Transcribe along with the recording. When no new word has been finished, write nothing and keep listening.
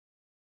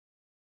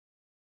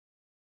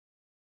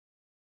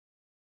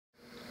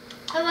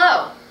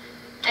Hello,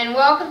 and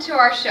welcome to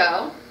our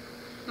show.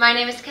 My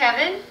name is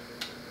Kevin,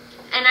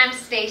 and I'm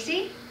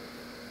Stacey.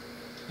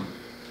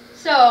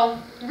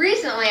 So,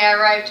 recently I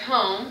arrived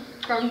home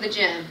from the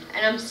gym,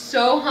 and I'm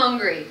so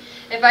hungry.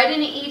 If I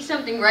didn't eat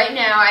something right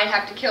now, I'd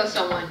have to kill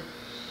someone.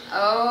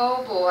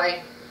 Oh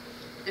boy,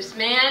 this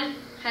man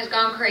has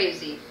gone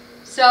crazy.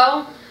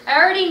 So, I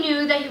already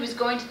knew that he was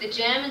going to the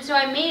gym, and so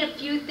I made a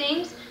few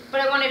things, but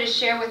I wanted to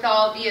share with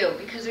all of you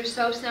because they're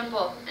so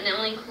simple, and it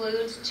only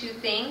includes 2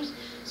 things.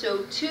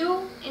 So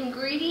 2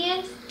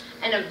 ingredients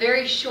and a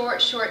very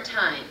short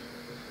time.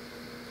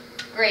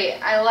 Great,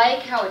 I like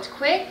how it's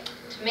quick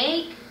to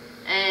make.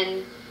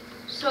 And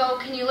so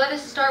can you let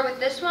us start with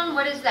this one?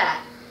 What is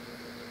that?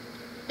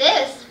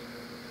 This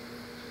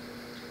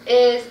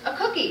is a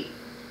cookie.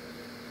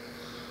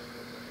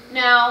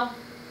 Now,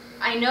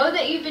 I know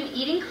that you've been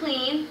eating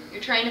clean.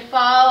 You're trying to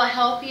follow a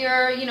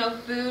healthier,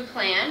 food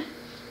plan.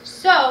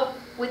 So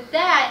with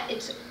that,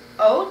 it's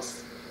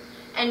oats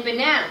and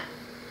banana.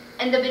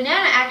 And the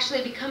banana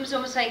actually becomes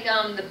almost like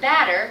the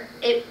batter.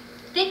 It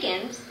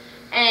thickens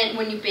and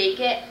when you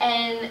bake it,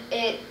 and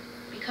it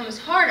becomes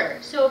harder.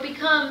 So it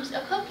becomes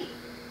a cookie.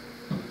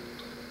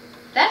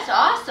 That's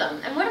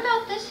awesome. And what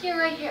about this here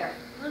right here?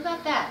 What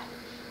about that?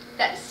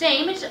 That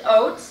same, it's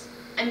oats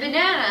and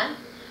banana,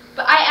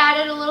 but I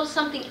added a little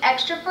something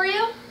extra for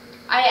you.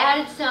 I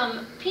added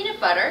some peanut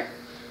butter,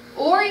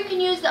 or you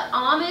can use the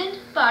almond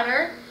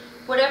butter,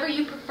 whatever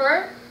you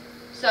prefer.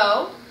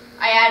 So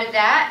I added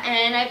that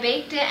and I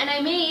baked it, and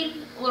I made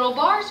little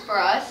bars for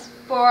us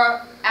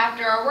for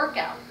after our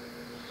workout.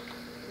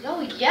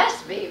 Oh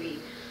yes, baby.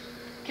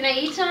 Can I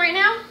eat some right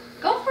now?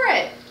 Go for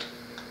it.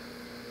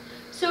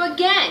 So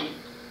again,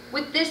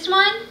 with this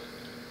one,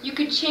 you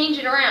could change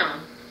it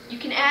around. You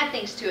can add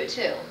things to it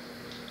too.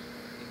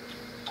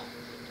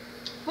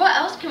 What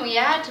else can we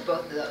add to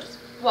both of those?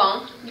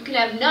 Well, you can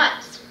have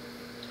nuts,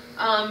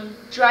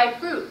 dried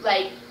fruit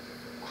like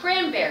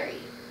cranberries,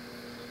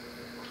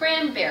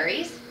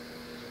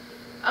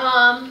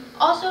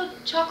 also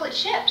chocolate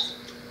chips.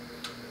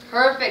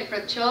 Perfect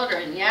for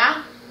children,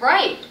 yeah?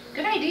 Right,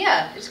 good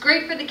idea. It's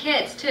great for the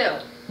kids too.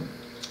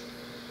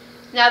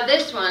 Now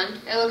this one,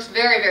 it looks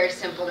very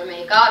simple to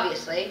make,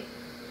 obviously.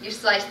 You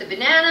slice the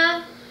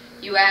banana,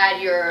 you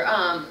add your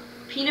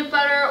peanut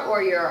butter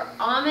or your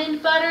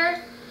almond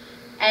butter,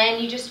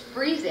 and you just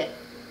freeze it.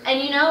 And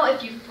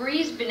if you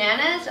freeze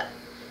bananas,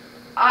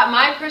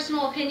 my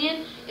personal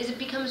opinion is it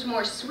becomes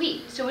more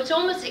sweet. So it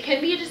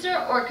can be a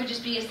dessert, or it could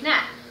just be a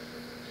snack.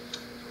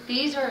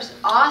 These are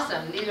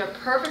awesome. These are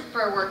perfect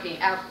for working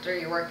after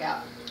your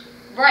workout.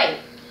 Right,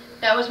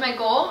 that was my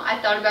goal. I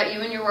thought about you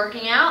when you're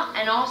working out,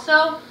 and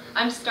also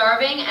I'm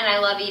starving and I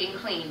love eating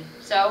clean.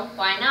 So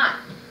why not?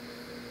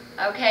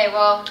 Okay,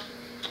 well,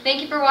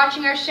 thank you for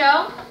watching our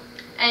show,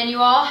 and you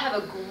all have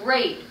a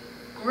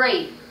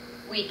great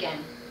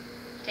weekend.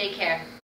 Take care.